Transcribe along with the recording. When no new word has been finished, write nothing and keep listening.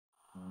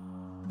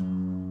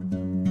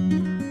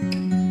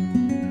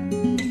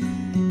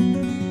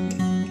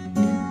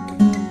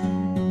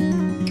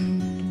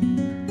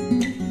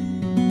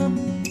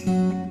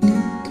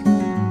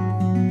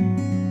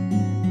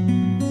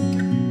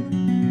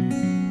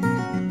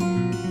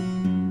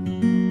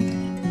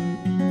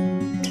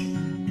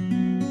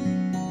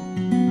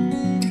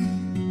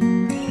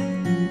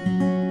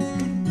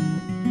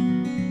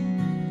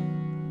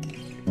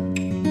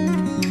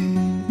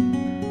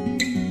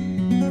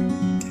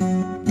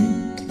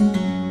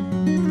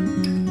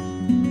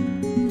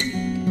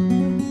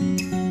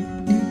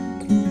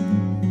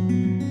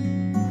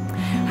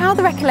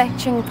the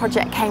Recollection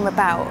Project came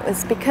about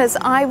was because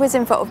I was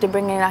involved in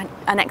bringing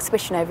an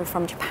exhibition over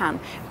from Japan,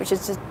 which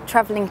is a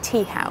travelling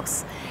tea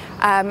house.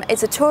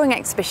 It's a touring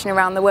exhibition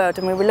around the world,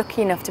 and we were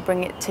lucky enough to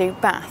bring it to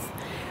Bath.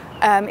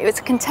 It was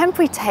a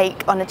contemporary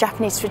take on a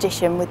Japanese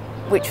tradition,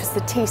 which was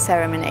the tea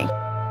ceremony.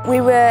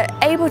 We were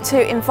able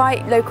to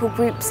invite local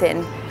groups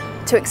in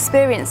to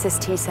experience this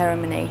tea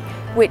ceremony,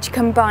 which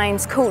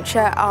combines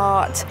culture,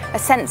 art, a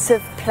sense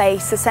of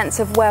place, a sense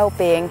of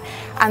well-being,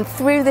 and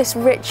through this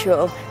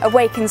ritual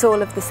awakens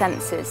all of the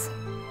senses.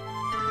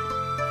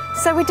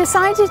 So we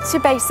decided to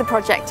base the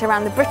project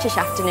around the British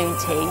afternoon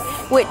tea,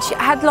 which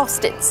had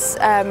lost its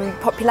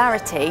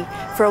popularity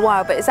for a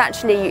while, but is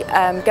actually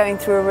going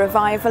through a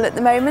revival at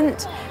the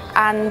moment,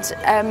 and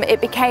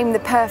it became the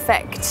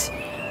perfect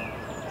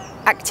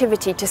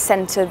activity to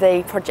centre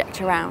the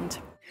project around.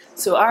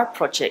 So our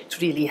project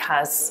really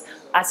has,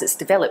 as it's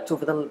developed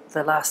over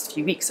the last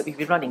few weeks that we've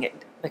been running it,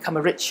 become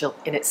a ritual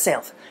in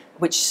itself,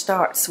 which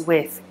starts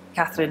with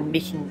Catherine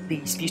making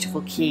these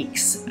beautiful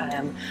cakes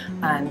and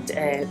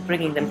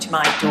bringing them to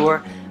my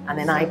door, and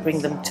then I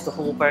bring them to the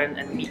Holburne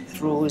and meet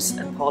with Rose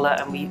and Paula,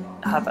 and we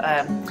have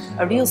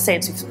a real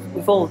sense,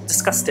 we've all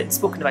discussed it and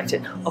spoken about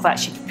it, of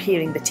actually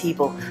preparing the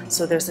table.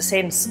 So there's a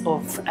sense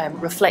of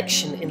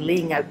reflection in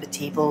laying out the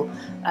table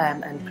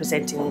and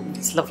presenting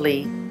these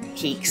lovely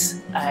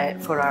cakes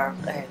for our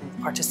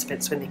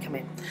participants when they come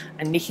in,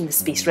 and making the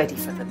space ready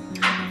for them,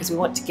 because we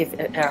want to give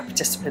our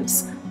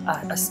participants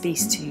a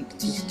space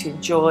to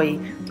enjoy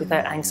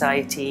without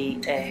anxiety,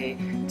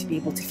 to be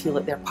able to feel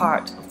that they're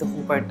part of the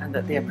Holburne and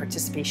that their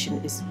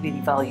participation is really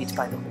valued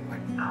by the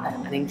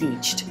Holburne and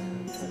engaged.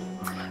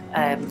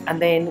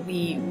 And then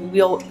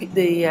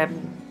the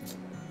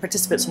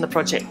participants on the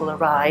project will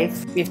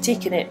arrive. We've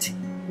taken it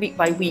week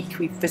by week.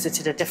 We've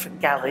visited a different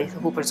gallery. The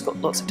Holburne's got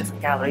lots of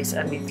different galleries,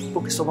 and we've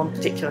focused on one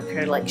particular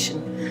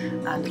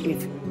collection, and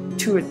we've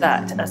toured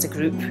that as a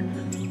group,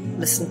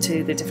 listened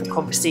to the different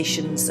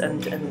conversations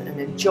and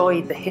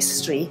enjoyed the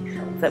history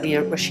that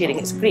we're sharing.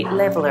 It's a great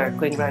leveller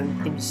going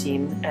around the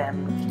museum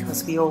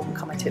because we all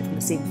come at it from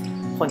the same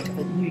point of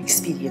a new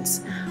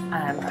experience.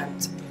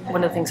 And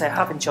one of the things I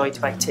have enjoyed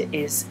about it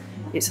is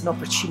it's an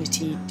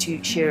opportunity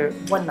to share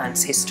one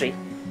man's history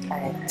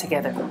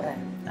together,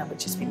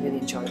 which has been really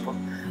enjoyable.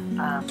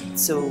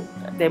 So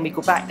then we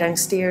go back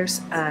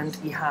downstairs and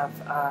we have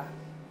a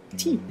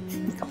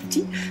cup of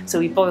tea. So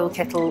we boil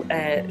kettle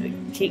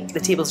cake, the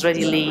table's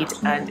already laid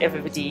and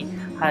everybody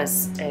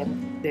has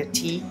their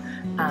tea,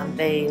 and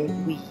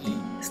then we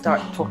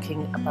start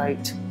talking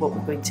about what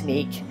we're going to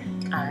make,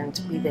 and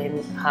we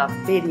then have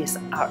various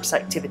arts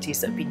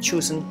activities that have been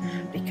chosen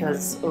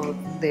because of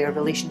their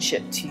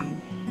relationship to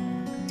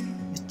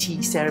the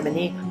tea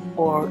ceremony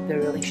or their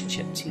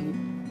relationship to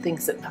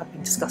things that have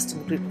been discussed in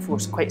the group before,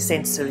 so quite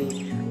sensory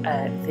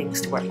things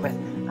to work with.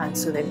 And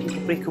so then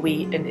people break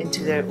away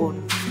into their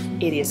own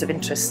areas of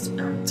interest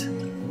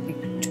and we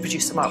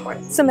produce some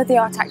artwork. Some of the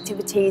art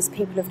activities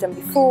people have done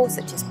before,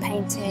 such as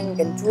painting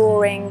and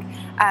drawing,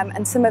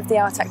 and some of the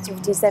art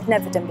activities they've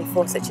never done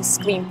before, such as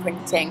screen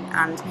printing,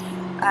 and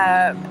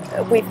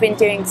we've been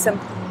doing some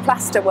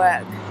plaster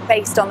work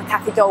based on the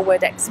Cathy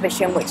Dolwood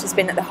exhibition, which has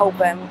been at the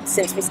Holburne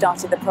since we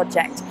started the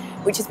project,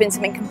 which has been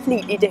something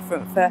completely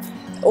different for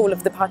all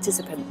of the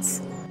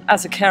participants.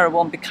 As a carer,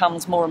 one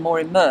becomes more and more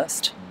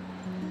immersed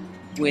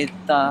with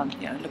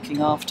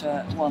looking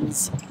after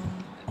one's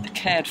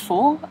cared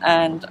for,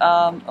 and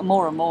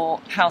more and more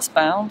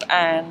housebound,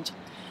 and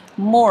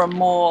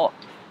more,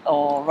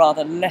 or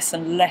rather less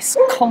and less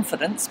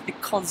confidence,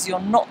 because you're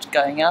not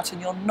going out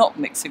and you're not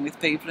mixing with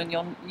people, and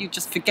you're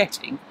just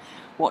forgetting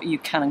what you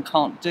can and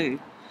can't do.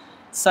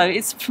 So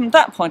it's, from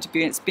that point of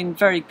view, it's been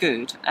very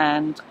good.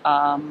 And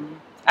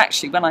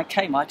actually, when I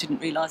came, I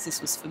didn't realise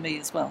this was for me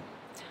as well.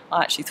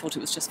 I actually thought it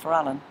was just for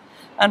Alan.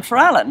 And for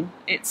Alan,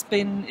 it's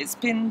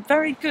been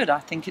very good. I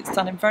think it's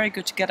done him very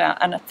good to get out,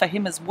 and for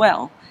him as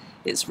well,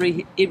 it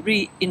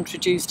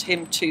reintroduced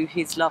him to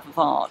his love of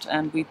art,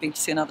 and we've been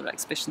to see another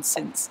exhibition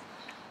since,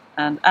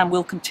 and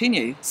will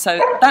continue.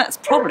 So that's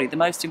probably the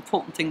most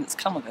important thing that's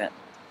come of it.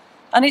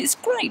 And it's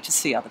great to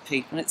see other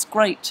people, and it's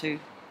great to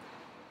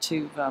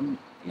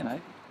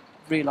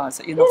realise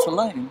that you're not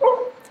alone,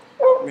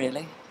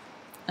 really,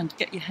 and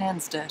get your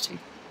hands dirty.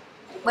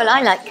 Well,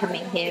 I like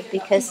coming here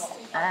because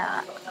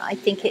I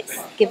think it's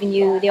given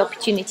you the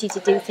opportunity to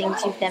do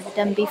things you've never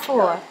done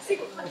before.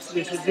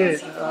 Yes, it did.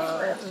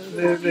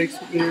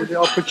 The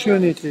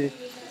opportunity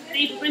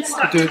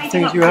to do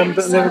things you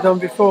haven't never done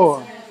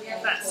before,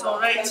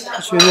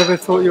 which you never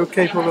thought you were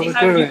capable of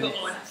doing.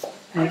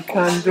 You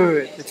can do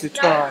it if you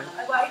try.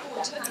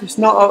 It's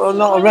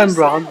not a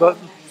Rembrandt, but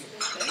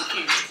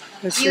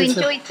you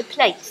enjoyed the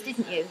plates,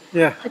 didn't you?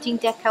 Yeah. Putting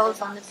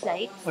decals on the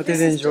plates. I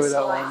did enjoy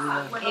that one.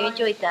 Yeah. You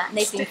enjoyed that, and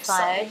they've been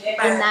fired.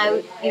 And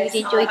now you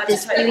enjoyed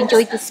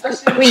the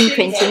screen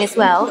printing as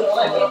well.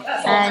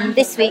 And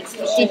this week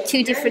you did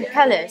 2 different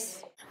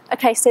colours.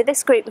 Okay, so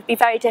this group would be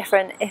very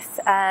different if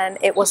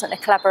it wasn't a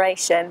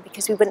collaboration,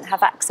 because we wouldn't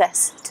have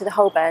access to the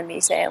Holburne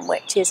Museum,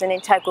 which is an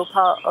integral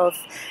part of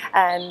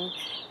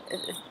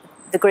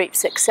the group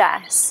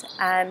success.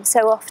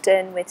 So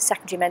often with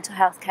secondary mental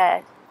health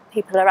care,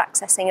 people are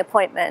accessing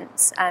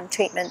appointments and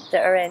treatment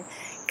that are in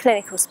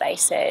clinical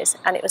spaces,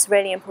 and it was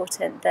really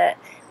important that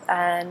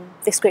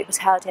this group was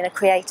held in a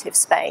creative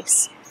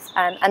space.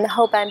 And the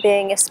Holburne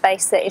being a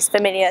space that is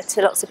familiar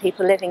to lots of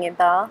people living in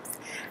Bath,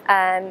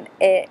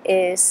 it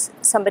is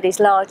somebody's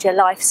larger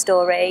life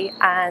story,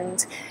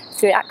 and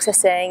through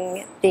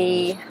accessing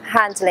the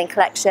handling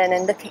collection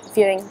and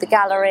viewing the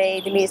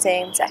gallery, the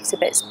museums,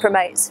 exhibits,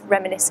 promotes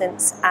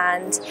reminiscence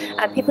and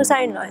people's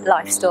own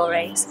life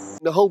stories.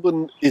 The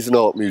Holburne is an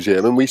art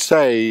museum, and we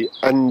say,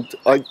 and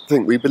I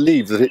think we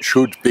believe, that it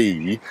should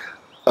be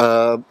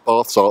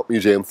Bath's art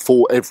museum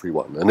for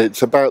everyone, and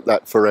it's about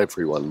that for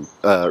everyone,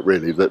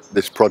 really, that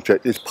this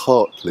project is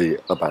partly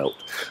about.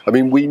 I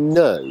mean, we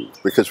know,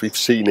 because we've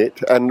seen it,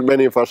 and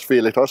many of us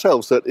feel it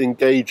ourselves, that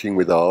engaging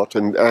with art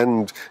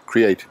and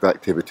creative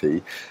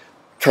activity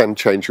can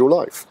change your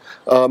life.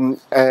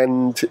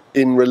 And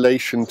in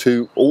relation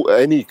to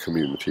any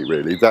community,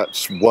 really,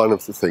 that's one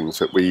of the things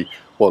that we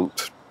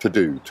want to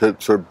do, to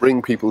sort of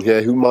bring people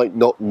here who might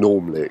not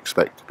normally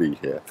expect to be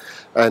here,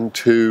 and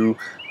to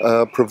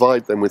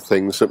provide them with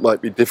things that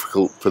might be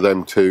difficult for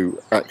them to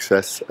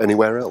access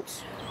anywhere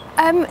else.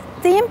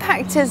 The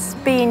impact has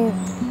been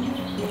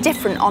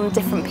different on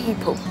different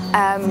people,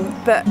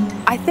 but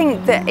I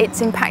think that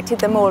it's impacted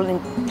them all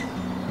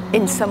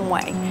in some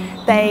way.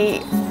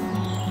 They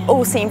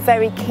all seem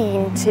very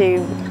keen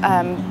to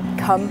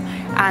come,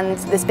 and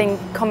there's been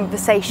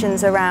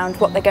conversations around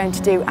what they're going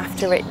to do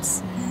after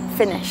it's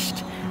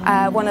finished.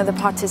 One of the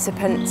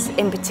participants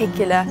in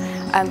particular,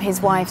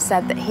 his wife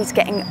said that he's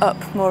getting up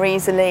more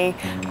easily,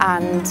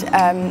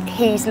 and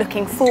he's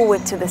looking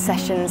forward to the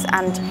sessions,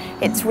 and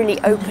it's really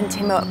opened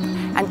him up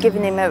and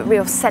given him a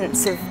real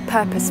sense of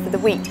purpose for the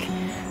week.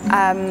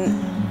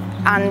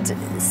 And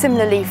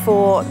similarly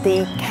for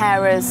the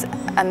carers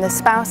and the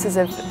spouses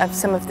of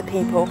some of the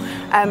people,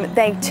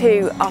 they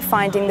too are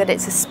finding that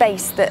it's a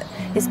space that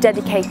is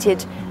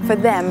dedicated for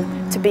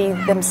them to be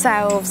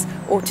themselves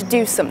or to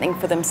do something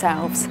for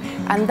themselves,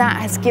 and that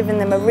has given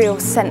them a real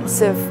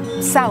sense of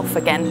self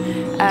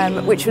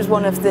again, which was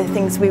one of the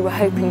things we were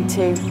hoping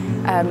to,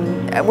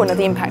 one of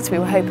the impacts we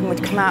were hoping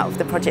would come out of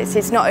the project.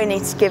 It's not only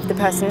to give the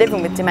person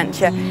living with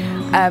dementia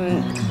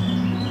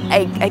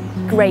a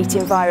great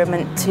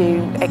environment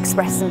to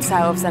express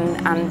themselves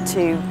and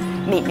to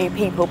meet new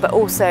people, but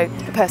also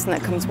the person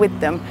that comes with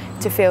them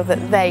to feel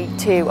that they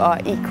too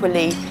are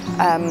equally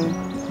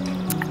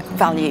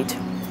valued.